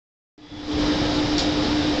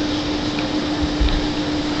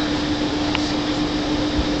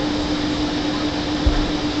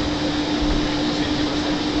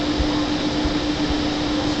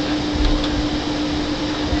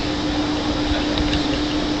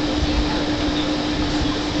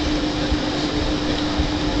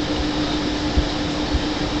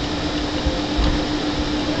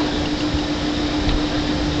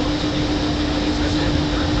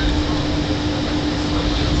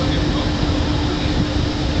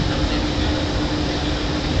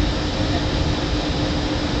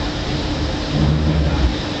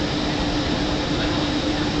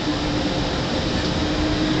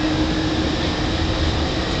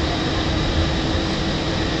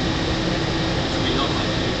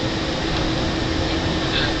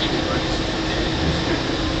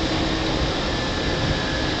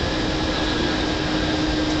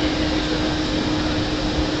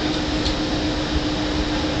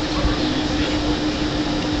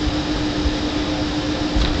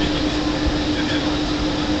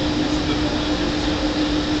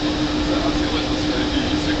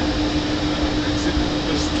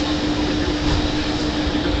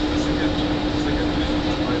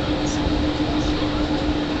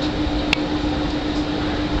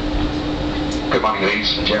Good morning,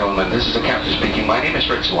 ladies and gentlemen. This is the captain speaking. My name is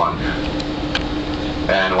Fritz Wan.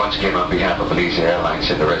 And once again, on behalf of Malaysia Airlines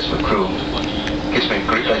and the rest of the crew, it gives me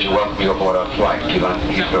great pleasure to welcome you aboard our flight to London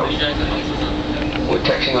Heathrow. We're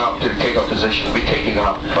taking off to the takeoff position. We're taking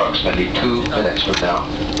off approximately 2 minutes from now.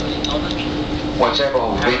 Once ever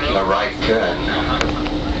making a right turn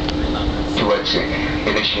towards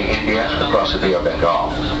initially India across the Bay of Bengal,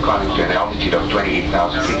 climbing to an altitude of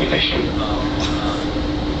 28,000 feet initially.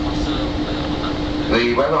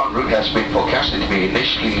 The weather en route has been forecasted to be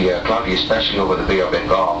initially cloudy, especially over the Bay of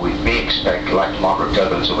Bengal. We may expect light to moderate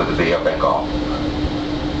turbulence over the Bay of Bengal.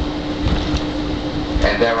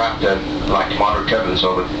 And thereafter, light to moderate turbulence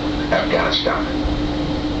over Afghanistan.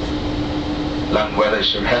 London weather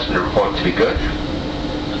has been reported to be good.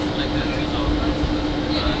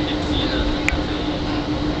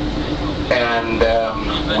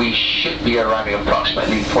 And we should be arriving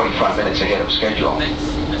approximately 45 minutes ahead of schedule,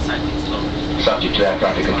 subject to air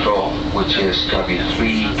traffic control, which is going to be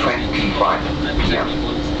 3:25 p.m.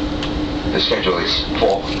 The schedule is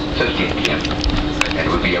 4:15 p.m. and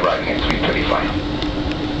we'll be arriving at 3:25.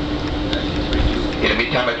 In the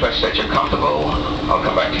meantime, I trust that you're comfortable. I'll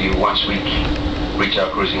come back to you once we reach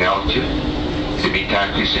our cruising altitude. In the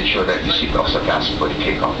meantime, please ensure that your seatbelts are fastened for the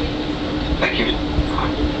takeoff. Thank you.